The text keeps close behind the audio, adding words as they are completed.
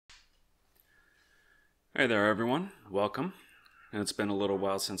Hey there everyone, welcome. It's been a little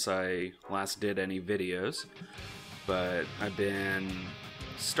while since I last did any videos, but I've been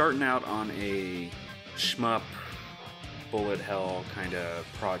starting out on a Shmup bullet hell kind of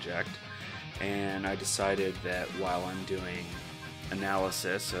project, and I decided that while I'm doing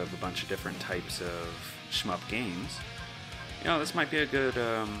analysis of a bunch of different types of Shmup games, this might be a good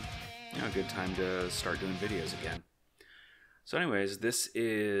good time to start doing videos again. So anyways, this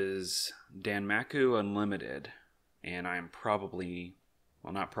is Danmaku Unlimited, and I'm I'm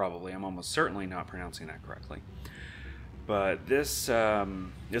almost certainly not pronouncing that correctly. But this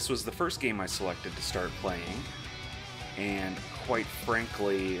was the first game I selected to start playing, and quite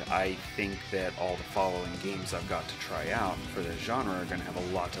frankly, I think that all the following games I've got to try out for this genre are going to have a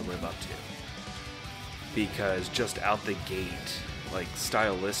lot to live up to. Because just out the gate, like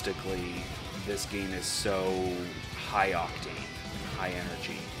stylistically, this game is so high octane, high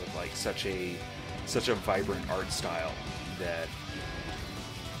energy, with like such a vibrant art style that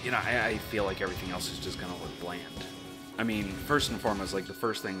I feel like everything else is just gonna look bland. I mean, first and foremost, like the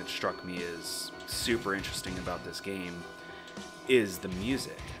first thing that struck me is super interesting about this game is the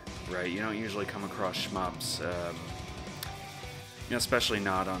music, right? You don't usually come across shmups, especially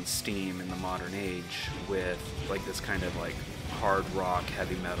not on Steam in the modern age, with like this kind of like hard rock,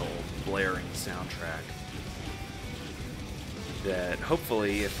 heavy metal, blaring soundtrack. That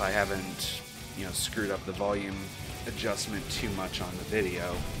hopefully, if I haven't, screwed up the volume adjustment too much on the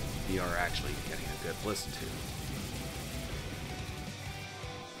video, you are actually getting a good listen to.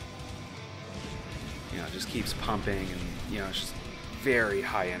 It just keeps pumping, and it's just very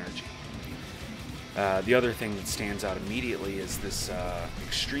high energy. The other thing that stands out immediately is this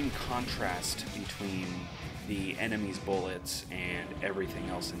extreme contrast between the enemy's bullets and everything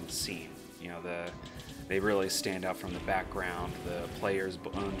else in the scene. They really stand out from the background, the player's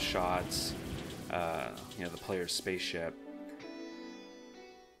own shots, the player's spaceship.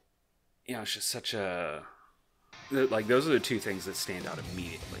 It's just such a... Like, those are the two things that stand out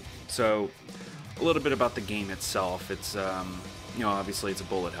immediately. So, a little bit about the game itself. It's, obviously it's a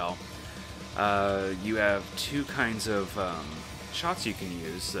bullet hell. You have two kinds of shots you can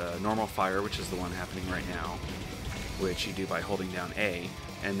use. Normal fire, which is the one happening right now, which you do by holding down A.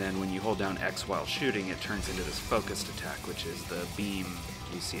 And then when you hold down X while shooting, it turns into this focused attack, which is the beam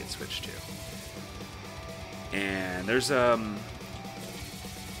you see it switch to. And there's, your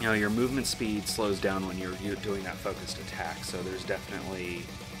movement speed slows down when you're doing that focused attack, so there's definitely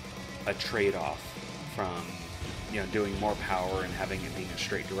a trade-off from, doing more power and having it being a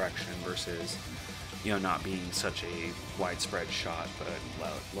straight direction versus, not being such a widespread shot,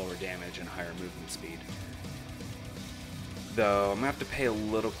 but lower damage and higher movement speed. Though I'm gonna have to pay a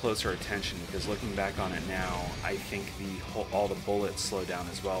little closer attention, because looking back on it now, I think all the bullets slow down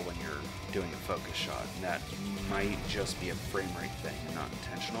as well when you're doing a focus shot, and that might just be a frame rate thing and not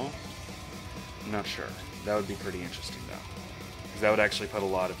intentional. I'm not sure. That would be pretty interesting though, because that would actually put a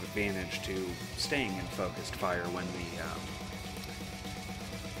lot of advantage to staying in focused fire when the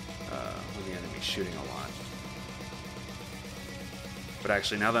enemy's shooting a lot. But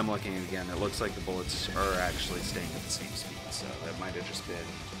actually, now that I'm looking again, it looks like the bullets are actually staying at the same speed, so that might have just been,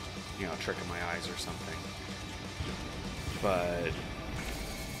 a trick of my eyes or something. But,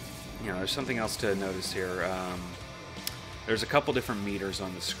 there's something else to notice here. There's a couple different meters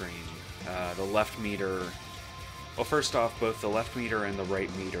on the screen. The left meter... Well, first off, both the left meter and the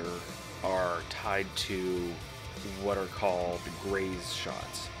right meter are tied to what are called graze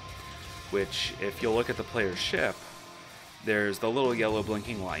shots, which, if you'll look at the player's ship, there's the little yellow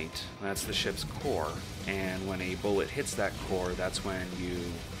blinking light. That's the ship's core, and when a bullet hits that core, that's when you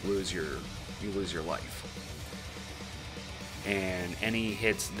lose your life. And any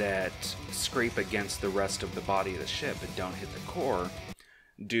hits that scrape against the rest of the body of the ship and don't hit the core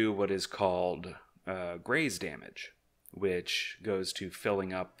do what is called graze damage, which goes to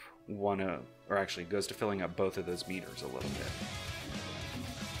filling up filling up both of those meters a little bit.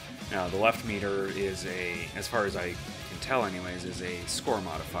 Now, the left meter is as far as I can tell anyways, is a score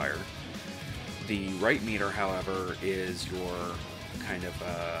modifier. The right meter, however, is your kind of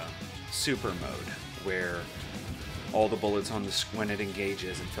super mode, where all the bullets on the when it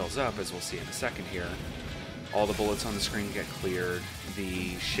engages and fills up, as we'll see in a second here, all the bullets on the screen get cleared,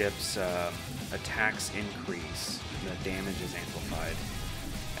 the ship's attacks increase, the damage is amplified,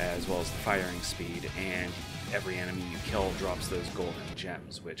 as well as the firing speed, and every enemy you kill drops those golden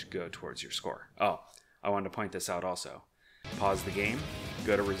gems, which go towards your score. Oh, I wanted to point this out also. Pause the game,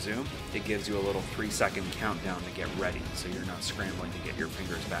 go to resume. It gives you a little 3-second countdown to get ready, so you're not scrambling to get your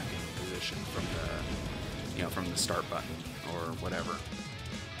fingers back in position from the start button or whatever.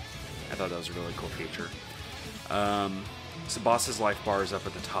 I thought that was a really cool feature. So boss's life bar is up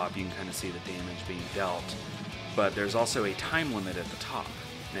at the top. You can kind of see the damage being dealt. But there's also a time limit at the top.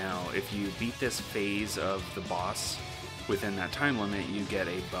 Now, if you beat this phase of the boss within that time limit, you get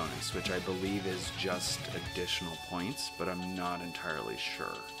a bonus, which I believe is just additional points, but I'm not entirely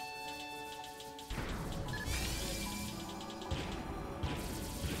sure.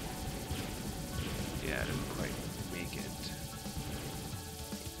 Yeah, I didn't quite make it.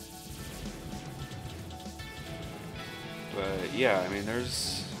 But yeah,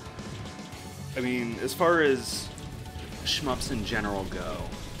 as far as shmups in general go,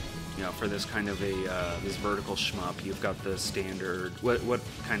 for this kind of this vertical shmup, you've got the standard, what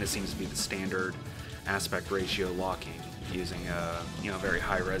kind of seems to be the standard aspect ratio locking, using a very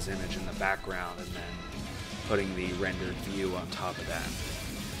high-res image in the background and then putting the rendered view on top of that.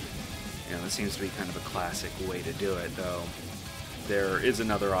 This seems to be kind of a classic way to do it, though there is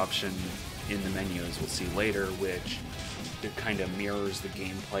another option in the menu, as we'll see later, which it kind of mirrors the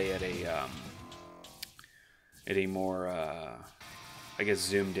gameplay at a more, I guess,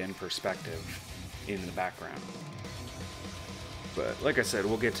 zoomed-in perspective in the background. But like I said,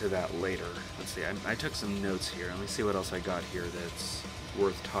 we'll get to that later. Let's see, I took some notes here. Let me see what else I got here that's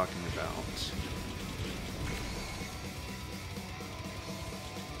worth talking about.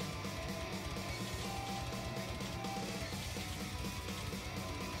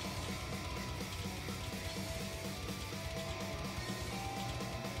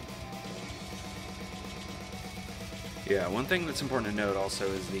 Yeah, one thing that's important to note also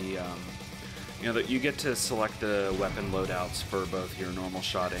is that you get to select the weapon loadouts for both your normal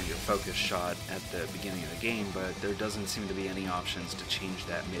shot and your focus shot at the beginning of the game, but there doesn't seem to be any options to change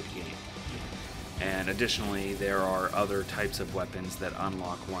that mid-game. And additionally, there are other types of weapons that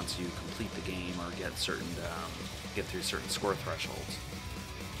unlock once you complete the game or get through certain score thresholds,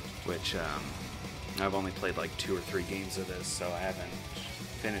 which I've only played like 2 or 3 games of this, so I haven't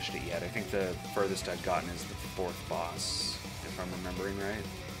finished it yet. I think the furthest I've gotten is the 4th boss, if I'm remembering right.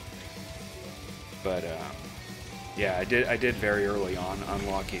 But yeah, I did very early on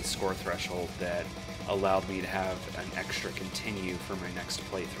unlock a score threshold that allowed me to have an extra continue for my next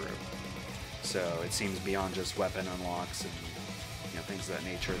playthrough. So it seems beyond just weapon unlocks and things of that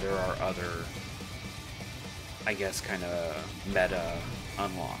nature, there are other, I guess, kind of meta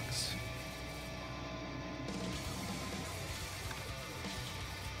unlocks.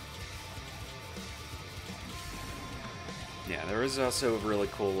 Yeah, there is also a really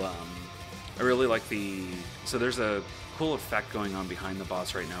cool, I really like so there's a cool effect going on behind the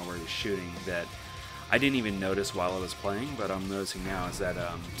boss right now where he's shooting that I didn't even notice while I was playing, but I'm noticing now is that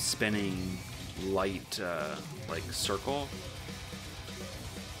spinning light, like circle,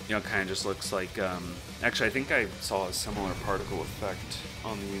 kind of just looks like, actually I think I saw a similar particle effect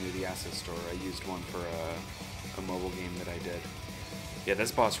on the Unity Asset Store. I used one for a mobile game that I did. Yeah,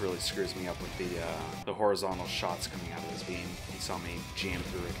 this boss really screws me up with the horizontal shots coming out of his beam. You saw me jam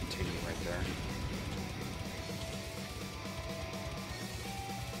through a continue right there.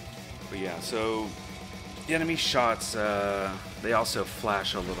 But yeah, so the enemy shots, they also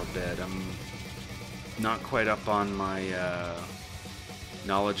flash a little bit. I'm not quite up on my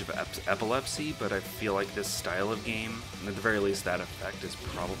knowledge of epilepsy, but I feel like this style of game, and at the very least that effect, is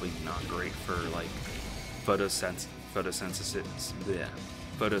probably not great for like photosensitive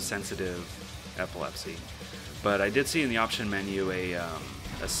epilepsy. But I did see in the option menu a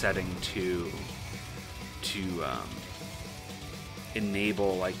setting to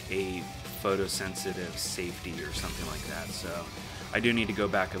enable like a photosensitive safety or something like that. So I do need to go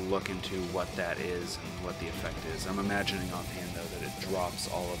back and look into what that is and what the effect is. I'm imagining offhand though that it drops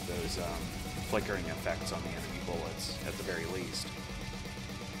all of those flickering effects on the enemy bullets at the very least.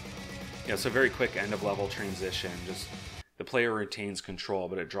 Yeah, so very quick end-of-level transition. Just the player retains control,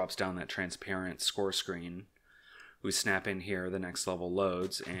 but it drops down that transparent score screen. We snap in here, the next level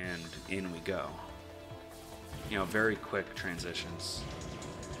loads, and in we go. Very quick transitions.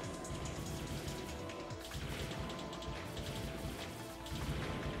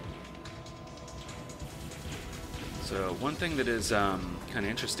 So one thing that is kind of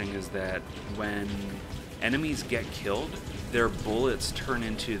interesting is that when enemies get killed, their bullets turn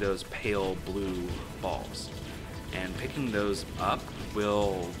into those pale blue balls. And picking those up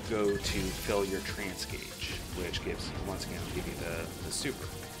will go to fill your trance gauge, which once again, will give you the super.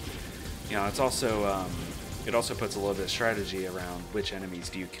 It's also, it also puts a little bit of strategy around which enemies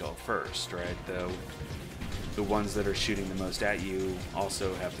do you kill first, right? The ones that are shooting the most at you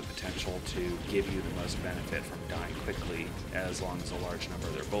also have the potential to give you the most benefit from dying quickly, as long as a large number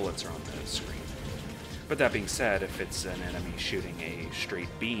of their bullets are on the screen. But that being said, if it's an enemy shooting a straight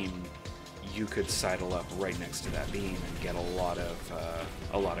beam, you could sidle up right next to that beam and get a lot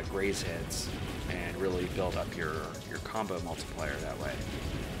of graze hits and really build up your combo multiplier that way.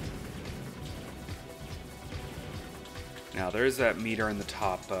 Now there's that meter in the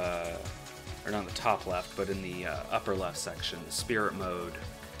top, or not the top left, but in the upper left section, the spirit mode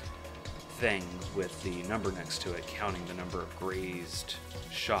thing with the number next to it, counting the number of grazed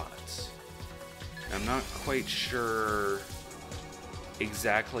shots. I'm not quite sure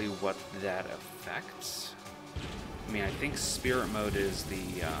exactly what that affects. I mean, I think spirit mode is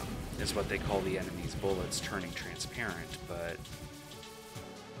is what they call the enemy's bullets turning transparent, but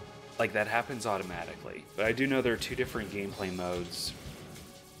like that happens automatically. But I do know there are two different gameplay modes,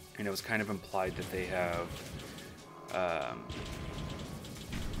 and it was kind of implied that they have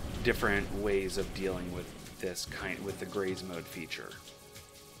different ways of dealing with with the graze mode feature.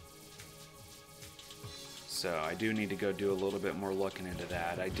 So I do need to go do a little bit more looking into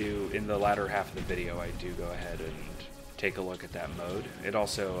that. I do, in the latter half of the video, I do go ahead and take a look at that mode. It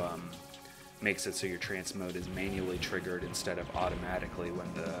also makes it so your trance mode is manually triggered instead of automatically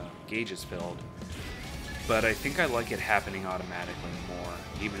when the gauge is filled. But I think I like it happening automatically more,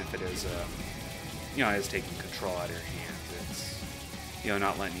 even if it is, it's taking control out of your hands. It's,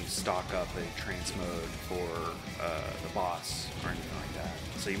 not letting you stock up a trance mode for the boss or anything like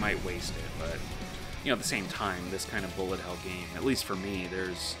that. So you might waste it, but at the same time, this kind of bullet hell game, at least for me,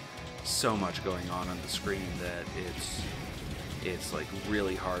 there's so much going on the screen that it's like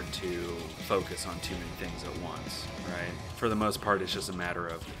really hard to focus on too many things at once, right? For the most part, it's just a matter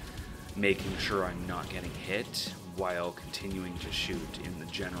of making sure I'm not getting hit while continuing to shoot in the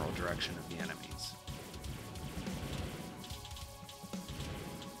general direction of the enemies.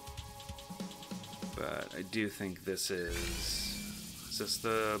 But I do think this is this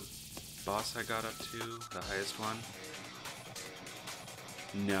the boss I got up to, the highest one?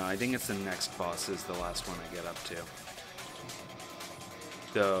 No, I think it's the next boss is the last one I get up to.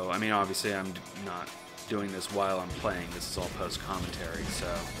 Though, I mean, obviously I'm not doing this while I'm playing, this is all post-commentary,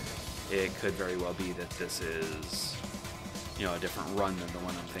 so it could very well be that this is, a different run than the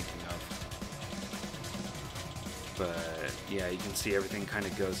one I'm thinking of. But, yeah, you can see everything kind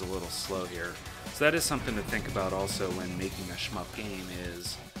of goes a little slow here. So that is something to think about also when making a shmup game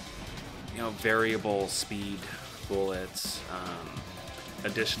is, variable speed bullets,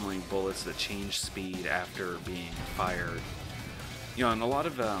 additionally bullets that change speed after being fired. And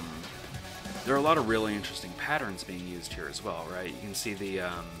there are a lot of really interesting patterns being used here as well, right? You can see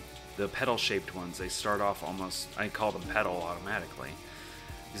the pedal-shaped ones, they start off almost, I call them pedal automatically,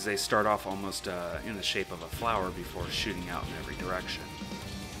 because they start off almost in the shape of a flower before shooting out in every direction.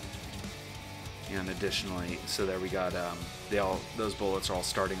 And additionally, so there we got, those bullets are all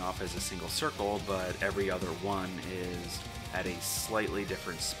starting off as a single circle, but every other one is at a slightly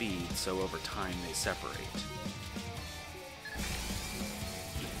different speed, so over time they separate.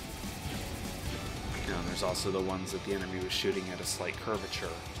 And there's also the ones that the enemy was shooting at a slight curvature,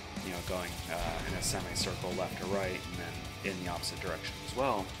 going in a semicircle left or right, and then in the opposite direction as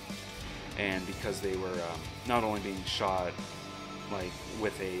well. And because they were not only being shot like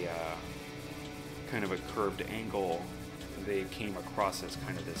with a kind of a curved angle, they came across as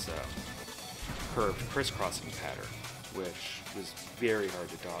kind of this curved crisscrossing pattern, which was very hard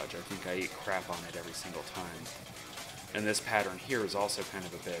to dodge. I think I ate crap on it every single time. And this pattern here is also kind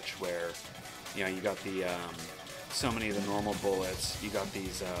of a bitch, where you got the so many of the normal bullets, you got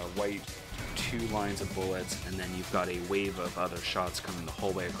these white two lines of bullets, and then you've got a wave of other shots coming the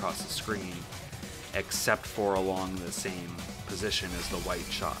whole way across the screen, except for along the same position as the white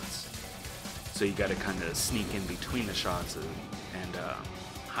shots. So you got to kind of sneak in between the shots and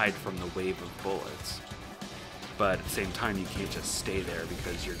hide from the wave of bullets. But at the same time, you can't just stay there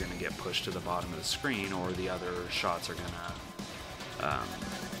because you're going to get pushed to the bottom of the screen, or the other shots are going to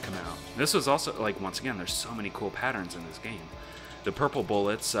come out. This was also, like, once again, there's so many cool patterns in this game. The purple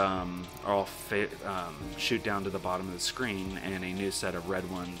bullets all shoot down to the bottom of the screen, and a new set of red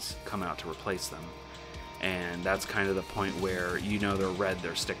ones come out to replace them. And that's kind of the point where they're red,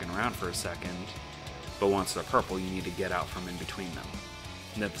 they're sticking around for a second, but once they're purple, you need to get out from in between them.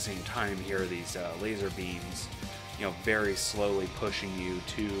 And at the same time, here are these laser beams, very slowly pushing you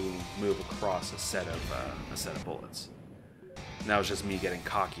to move across a set of bullets. And that was just me getting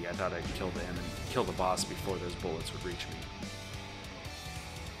cocky. I thought I'd kill them and kill the boss before those bullets would reach me.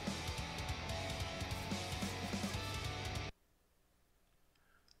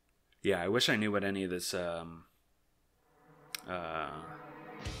 Yeah, I wish I knew what any of this, I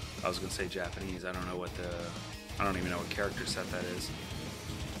was going to say Japanese, I don't even know what character set that is.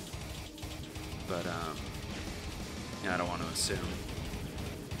 But, yeah, I don't want to assume.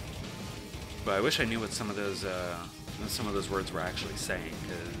 But I wish I knew what some of those words were actually saying,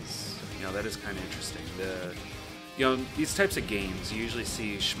 because that is kind of interesting. These types of games, you usually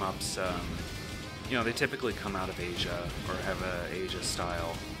see shmups. They typically come out of Asia or have a Asia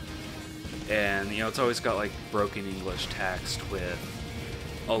style, and it's always got like broken English text with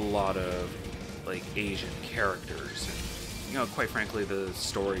a lot of like Asian characters, and quite frankly, the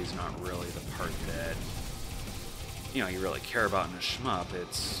story's not really the part that you really care about in a shmup.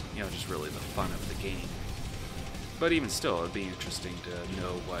 It's just really the fun of the game. But even still, it'd be interesting to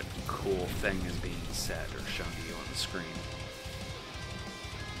know what cool thing is being said or shown to you on the screen.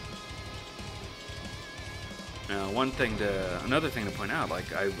 Now, another thing to point out,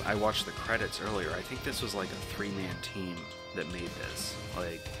 like I watched the credits earlier. I think this was like a 3-man team that made this.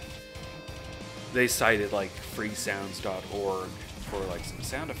 Like, they cited like freesounds.org for like some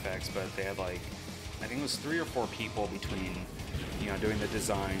sound effects, but they had like, I think it was 3 or 4 people between, doing the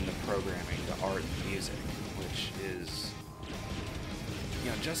design, the programming, the art, and the music, which is,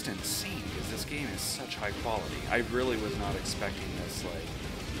 just insane, because this game is such high quality. I really was not expecting this.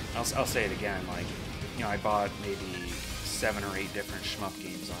 Like, I'll say it again, like, I bought maybe 7 or 8 different shmup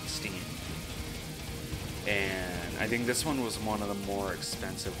games on Steam, and I think this one was one of the more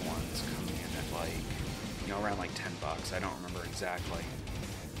expensive ones, coming in at like, around like $10. I don't remember exactly,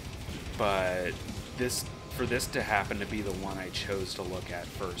 but for this to happen to be the one I chose to look at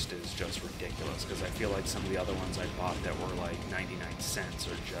first is just ridiculous, because I feel like some of the other ones I bought that were like 99 cents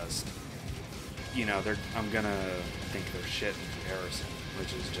are just, I'm gonna think they're shit in comparison,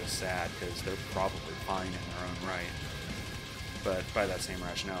 which is just sad, because they're probably fine in their own right. But by that same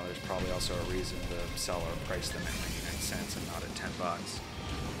rationale, there's probably also a reason the seller priced them at 99 cents and not at $10.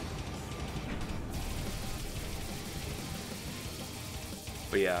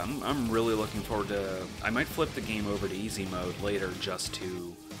 But yeah, I'm really looking forward to. I might flip the game over to easy mode later just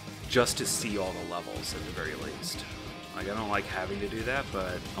to see all the levels at the very least. Like, I don't like having to do that,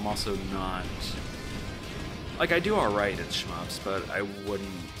 but I'm also not. Like, I do alright at shmups, but I wouldn't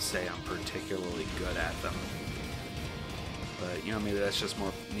say I'm particularly good at them. But maybe that's just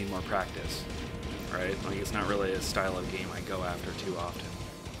need more practice, right? Like, it's not really a style of game I go after too often.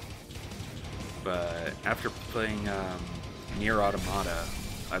 But after playing Nier Automata,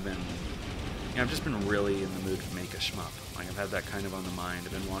 I've just been really in the mood to make a shmup. Like, I've had that kind of on the mind.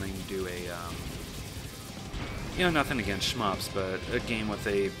 I've been wanting to do a, nothing against shmups, but a game with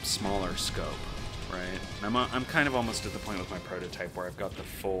a smaller scope, right? And I'm kind of almost at the point with my prototype where I've got the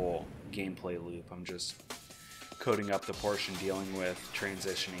full gameplay loop. I'm just coding up the portion dealing with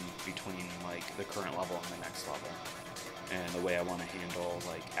transitioning between, like, the current level and the next level, and the way I want to handle,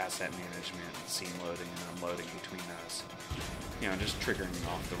 like, asset management, scene loading, and unloading between those. Just triggering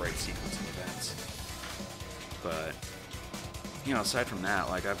off the right sequence of events. But, aside from that,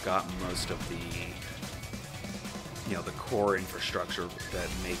 like, I've got most of the, the core infrastructure that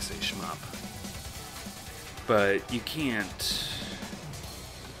makes a shmup. But you can't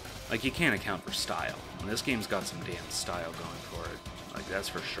account for style. And this game's got some damn style going for it. Like, that's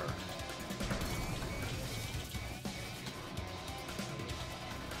for sure.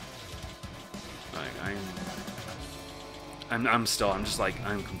 Like,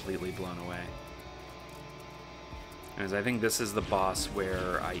 I'm completely blown away. Because I think this is the boss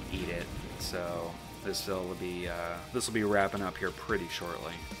where I eat it, so this will be wrapping up here pretty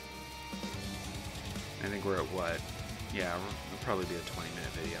shortly. I think we're at what? Yeah, it'll probably be a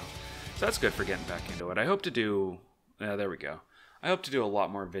 20-minute video. So that's good for getting back into it. I hope to do, there we go. I hope to do a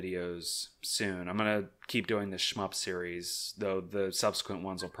lot more videos soon. I'm going to keep doing the Shmup series, though the subsequent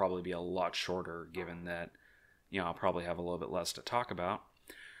ones will probably be a lot shorter, given that, I'll probably have a little bit less to talk about.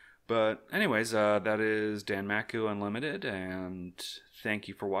 But anyways, that is Danmaku Unlimited, and thank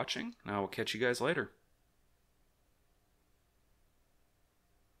you for watching. I will catch you guys later.